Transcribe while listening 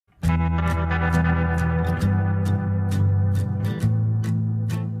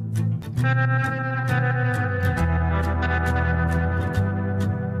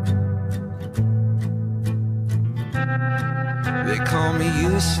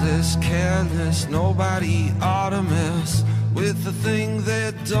useless, careless, nobody ought to mess with the thing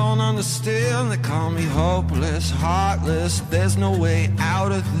they don't understand. They call me hopeless, heartless, there's no way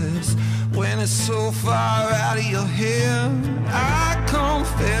out of this when it's so far out of your hand. I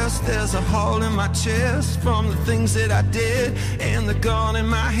confess there's a hole in my chest from the things that I did and the gun in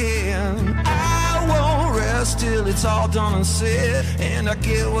my hand. I won't rest till it's all done and said, and I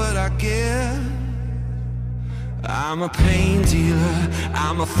get what I get. I'm a pain dealer,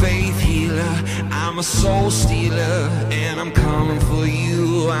 I'm a faith healer, I'm a soul stealer, and I'm coming for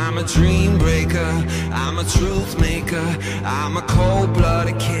you. I'm a dream breaker, I'm a truth maker, I'm a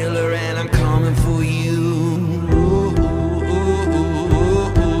cold-blooded killer, and I'm coming for you.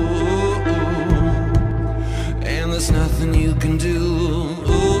 And there's nothing you can do.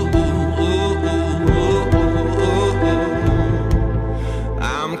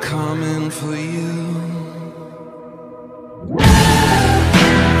 I'm coming for you.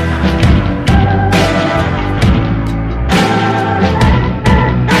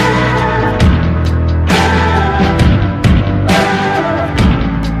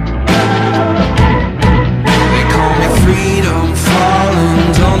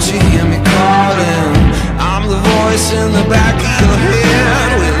 In the back of your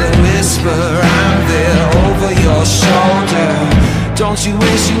head with a whisper, I'm there over your shoulder. Don't you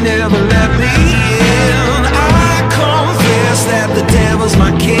wish you never let me in? I confess that the devil's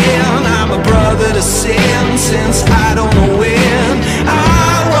my kin. I'm a brother to sin since I don't know when.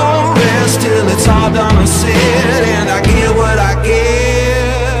 I won't rest till it's all done and said, and I get what I get.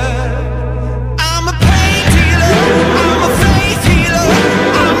 I'm a pain dealer, I'm a faith healer,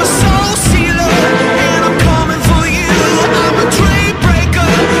 I'm a soul stealer, and I'm coming for you. I'm a dream breaker,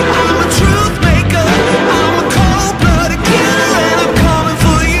 I'm a truth maker, I'm a cold-blooded killer, and I'm coming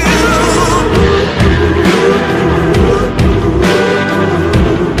for you.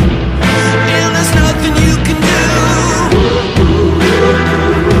 And there's nothing you can do.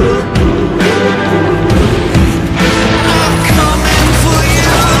 I'm coming for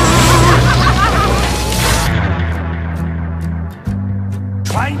you.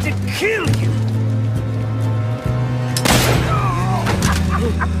 Trying to kill you.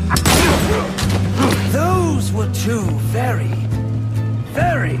 Those were two very,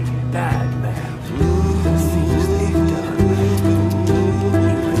 very bad men. The things they've done, you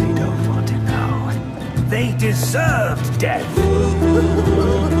really don't want to know. They deserved death.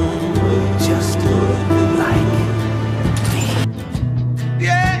 Just like me.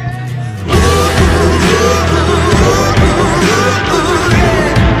 Yeah.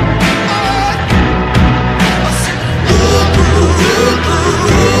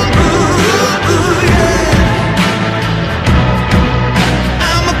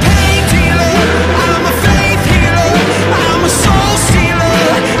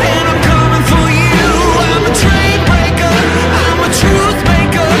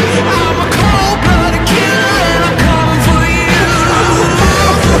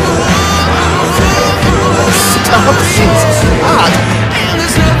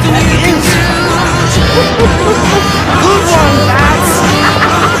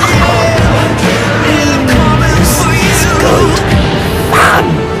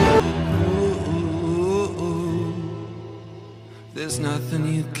 There's nothing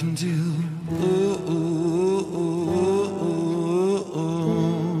you can do.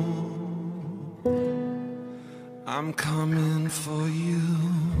 I'm coming for you.